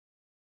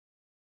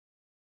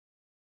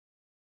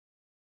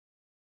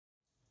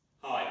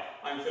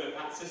I'm Philip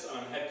Patsis and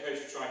I'm head coach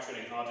for Try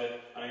Training Harder,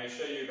 and I'm going to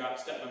show you about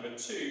step number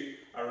 2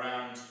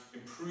 around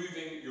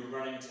improving your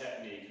running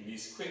technique and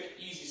these quick,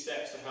 easy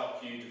steps to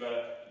help you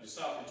develop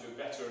yourself into a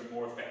better and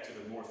more effective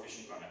and more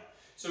efficient runner.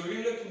 So we're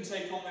going to look and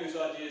take on those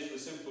ideas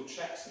with simple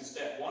checks in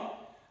step 1,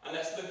 and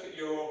let's look at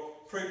your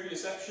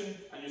proprioception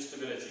and your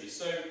stability.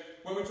 So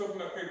when we're talking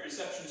about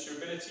proprioception, it's your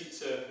ability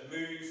to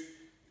move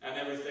and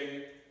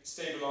everything,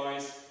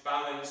 stabilise,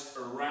 balance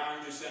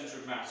around your centre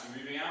of mass. So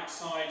moving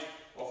outside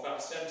of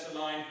that centre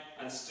line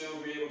and still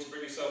be able to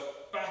bring yourself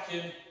back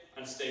in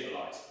and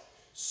stabilise.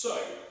 So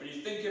when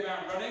you think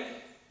about running,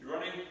 you're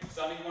running,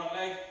 standing on one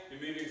leg, you're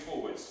moving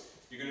forwards.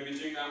 You're going to be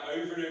doing that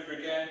over and over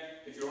again.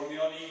 If you're on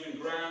the uneven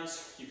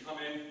grounds, you come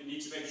in, you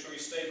need to make sure you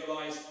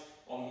stabilise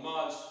on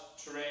mud,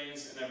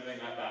 terrains and everything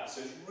like that.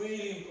 So it's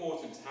really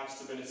important to have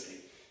stability.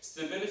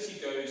 Stability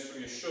goes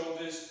from your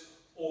shoulders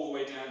all the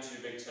way down to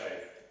your big toe,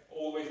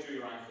 all the way through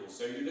your ankles.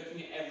 So you're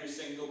looking at every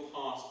single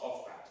part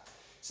of that.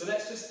 So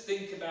let's just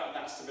think about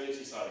that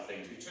stability side of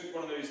things. We took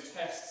one of those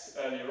tests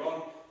earlier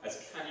on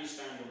as can you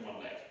stand on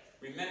one leg.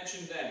 We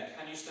mentioned then,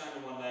 can you stand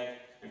on one leg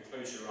and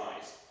close your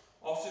eyes.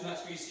 Often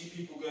that's where you see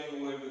people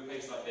going all over the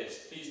place like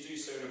this. Please do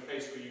so in a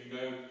place where you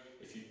know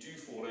if you do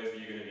fall over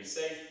you're going to be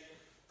safe.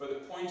 But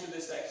the point of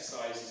this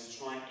exercise is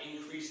to try and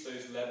increase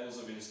those levels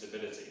of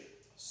instability.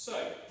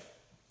 So,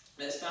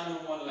 let's stand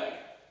on one leg.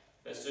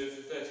 Let's do it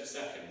for 30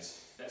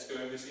 seconds. Let's go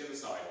over to the other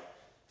side.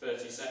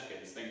 30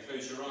 seconds. Then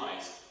close your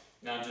eyes.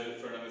 Now do it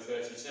for another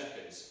 30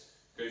 seconds.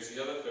 Go to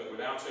the other foot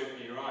without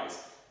opening your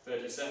eyes.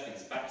 30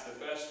 seconds. Back to the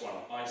first one.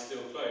 Eyes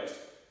still closed.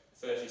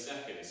 30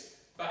 seconds.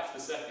 Back to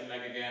the second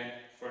leg again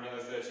for another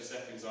 30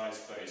 seconds.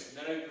 Eyes closed. And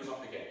then open them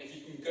up again. If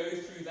you can go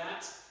through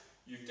that,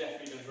 you've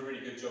definitely done a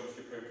really good job with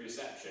your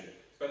proprioception.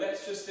 But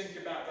let's just think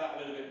about that a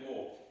little bit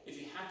more. If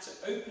you had to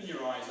open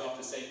your eyes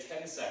after, say,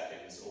 10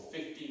 seconds or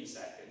 15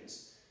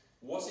 seconds,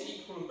 was it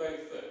equal on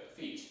both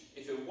feet?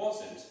 If it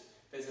wasn't,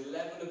 there's a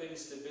level of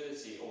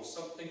instability or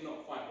something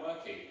not quite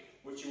working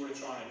which you want to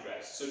try and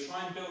address. So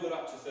try and build it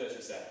up to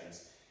 30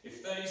 seconds.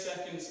 If 30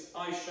 seconds,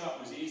 eyes shut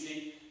was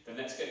easy, then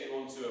let's get you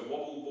onto a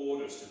wobble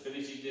board or a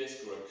stability disc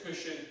or a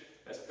cushion.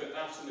 Let's put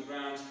that on the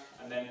ground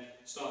and then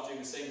start doing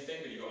the same thing,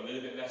 but you've got a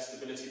little bit less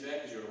stability there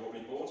because you're on a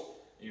wobbly board.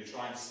 And you're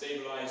trying to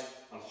stabilise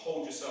and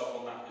hold yourself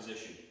on that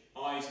position.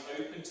 Eyes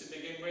open to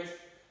begin with,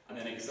 and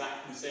then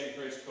exactly the same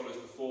protocol as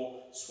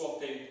before,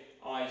 swapping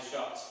eyes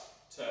shut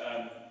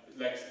to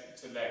leg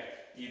to leg,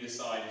 either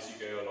side as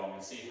you go along,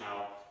 and see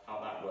how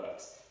that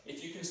works.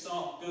 If you can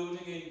start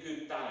building in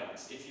good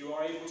balance, if you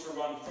are able to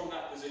run from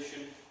that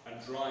position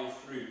and drive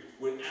through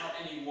without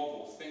any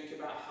wobble, think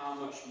about how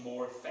much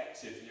more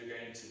effective you're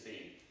going to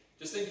be.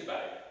 Just think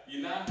about it.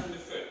 You land on the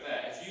foot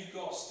there. If you've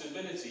got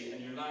stability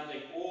and you're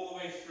landing all the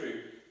way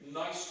through,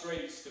 nice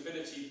straight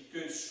stability,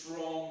 good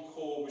strong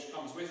core which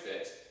comes with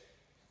it,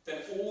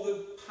 then all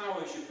the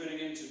powers you're putting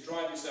in to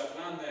drive yourself,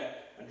 land there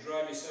and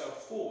drive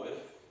yourself forward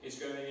is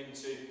going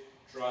into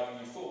driving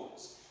you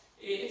forwards.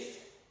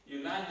 If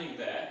you're landing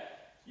there,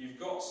 you've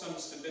got some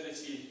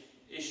stability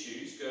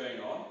issues going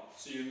on,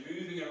 so you're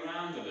moving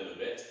around a little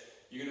bit,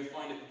 you're going to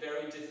find it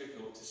very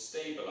difficult to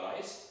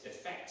stabilise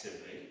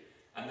effectively,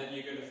 and then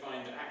you're going to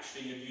find that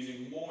actually you're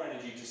using more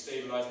energy to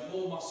stabilise,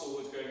 more muscle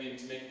is going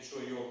into making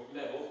sure you're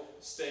level,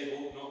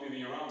 stable, not moving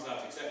your arms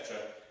out, etc.,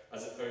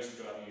 as opposed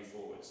to driving you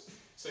forwards.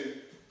 So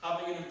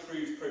having an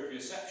improved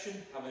proprioception,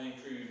 having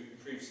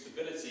improved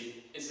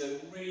stability is a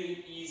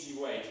really easy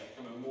way to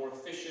become a more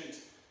efficient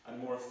and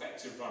more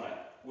effective runner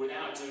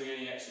without doing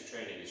any extra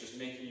training. It's just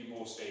making you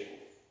more stable.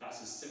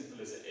 That's as simple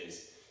as it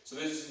is. So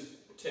those are some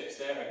tips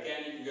there.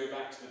 Again, you can go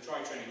back to the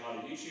Try Training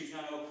Harder YouTube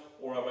channel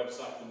or our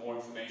website for more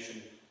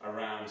information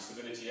around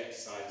stability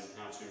exercises and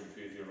how to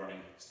improve your running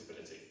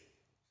stability.